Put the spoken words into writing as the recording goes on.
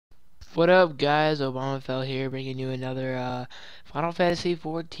What up, guys? Obama fell here, bringing you another Final Fantasy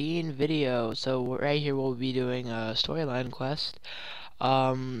XIV video. So right here we'll be doing a storyline quest.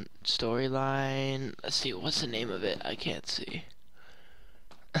 Storyline. Let's see, what's the name of it? I can't see.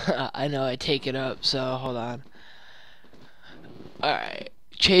 I know I take it up, so hold on. All right,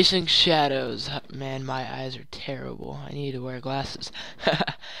 Chasing Shadows. Man, my eyes are terrible. I need to wear glasses.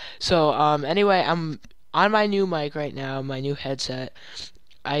 So anyway, I'm on my new mic right now, my new headset.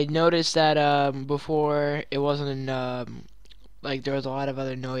 I noticed that before it wasn't like there was a lot of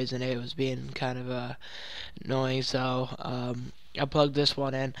other noise in it. It was being kind of annoying, so I plugged this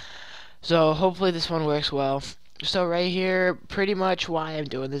one in. So hopefully this one works well. So right here, pretty much why I'm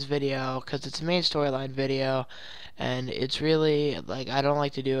doing this video, because it's a main storyline video, and it's really like I don't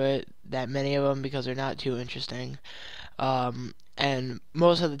like to do it that many of them because they're not too interesting. And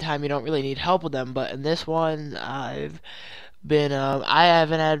most of the time you don't really need help with them, but in this one I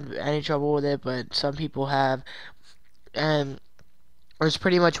haven't had any trouble with it, but some people have, and there's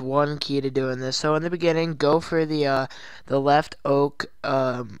pretty much one key to doing this. So in the beginning, go for the left oak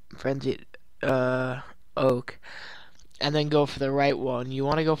frenzied oak, and then go for the right one. You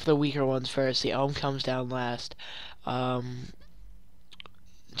want to go for the weaker ones first. The elm comes down last.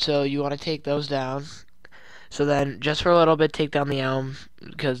 So you want to take those down. So then, just for a little bit, take down the elm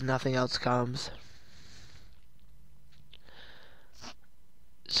because nothing else comes.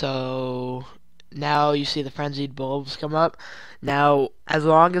 So now you see the frenzied bulbs come up. Now, as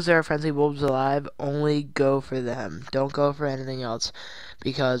long as there are frenzied bulbs alive, only go for them. Don't go for anything else,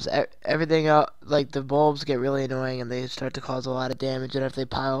 because everything else, like the bulbs, get really annoying and they start to cause a lot of damage. And if they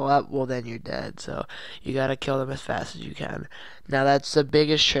pile up, well, then you're dead. So you gotta kill them as fast as you can. Now that's the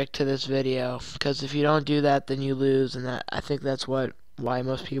biggest trick to this video, because if you don't do that, then you lose, and I think that's why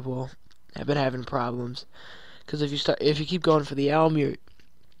most people have been having problems. Because if you keep going for the elm,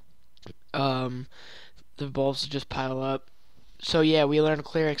 the bulbs just pile up. So yeah, we learned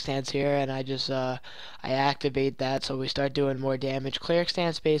cleric stance here, and I activate that, so we start doing more damage. Cleric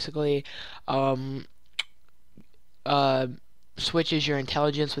stance basically uh, switches your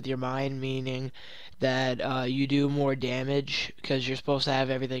intelligence with your mind, meaning that you do more damage because you're supposed to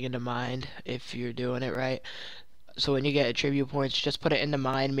have everything into mind if you're doing it right. So when you get attribute points, just put it into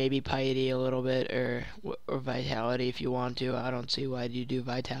mind, maybe piety a little bit, or vitality if you want to. I don't see why you do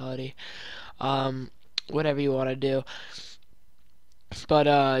vitality. Whatever you want to do.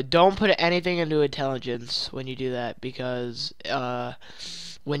 But don't put anything into intelligence when you do that, because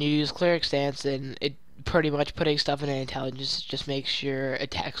when you use cleric stance, then it pretty much putting stuff into intelligence just makes your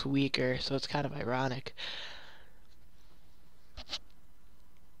attacks weaker, so it's kind of ironic.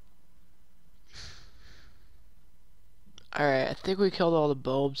 Alright, I think we killed all the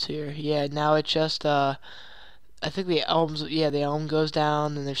bulbs here. Yeah, now it's just I think the elm goes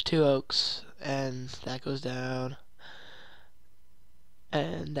down, and there's two oaks, and that goes down.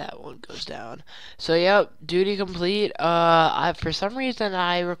 And that one goes down. So yep, duty complete. For some reason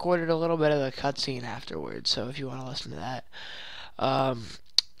I recorded a little bit of the cutscene afterwards, so if you want to listen to that,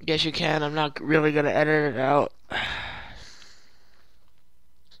 guess you can. I'm not really gonna edit it out.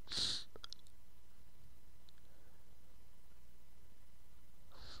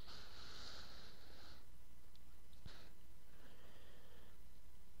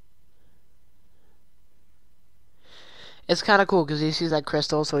 It's kind of cool because he sees that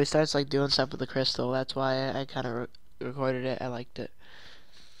crystal, so he starts like doing stuff with the crystal. That's why I kind of recorded it. I liked it.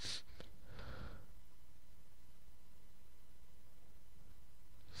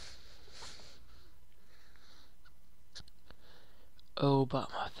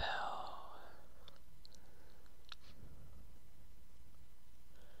 Obama fell.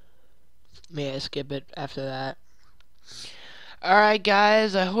 May I skip it after that? Alright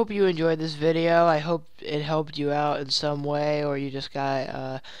guys, I hope you enjoyed this video. I hope it helped you out in some way, or you just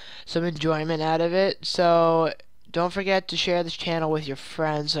got some enjoyment out of it. So don't forget to share this channel with your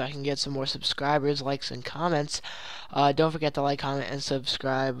friends so I can get some more subscribers, likes, and comments. Don't forget to like, comment, and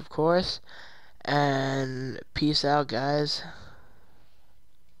subscribe, of course. And peace out, guys.